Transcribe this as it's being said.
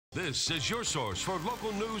This is your source for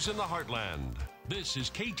local news in the Heartland. This is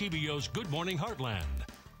KTBO's Good Morning Heartland.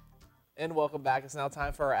 And welcome back. It's now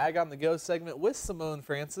time for our Ag on the Go segment with Simone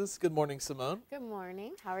Francis. Good morning, Simone. Good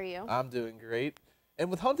morning. How are you? I'm doing great.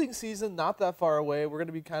 And with hunting season not that far away, we're going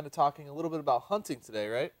to be kind of talking a little bit about hunting today,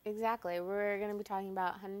 right? Exactly. We're going to be talking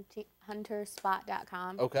about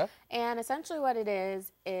Hunterspot.com. Okay. And essentially what it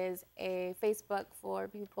is a Facebook for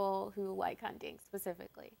people who like hunting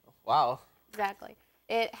specifically. Wow. Exactly.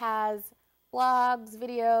 It has blogs,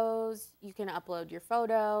 videos, you can upload your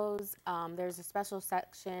photos. There's a special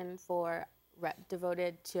section for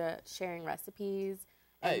devoted to sharing recipes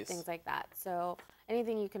and Nice. things like that. So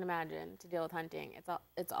anything you can imagine to deal with hunting,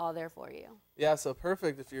 it's all there for you. Yeah, so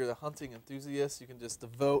perfect if you're the hunting enthusiast. You can just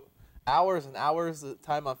devote hours and hours of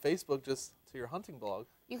time on Facebook just to your hunting blog.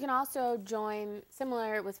 You can also join,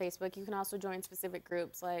 similar with Facebook, you can also join specific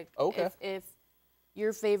groups. Like if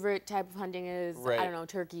your favorite type of hunting is, I don't know,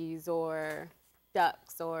 turkeys or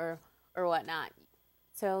ducks or whatnot.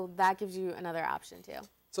 So that gives you another option too.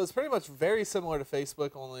 So it's pretty much very similar to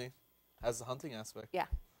Facebook, only has the hunting aspect. Yeah.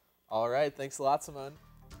 All right. Thanks a lot, Simone.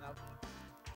 Now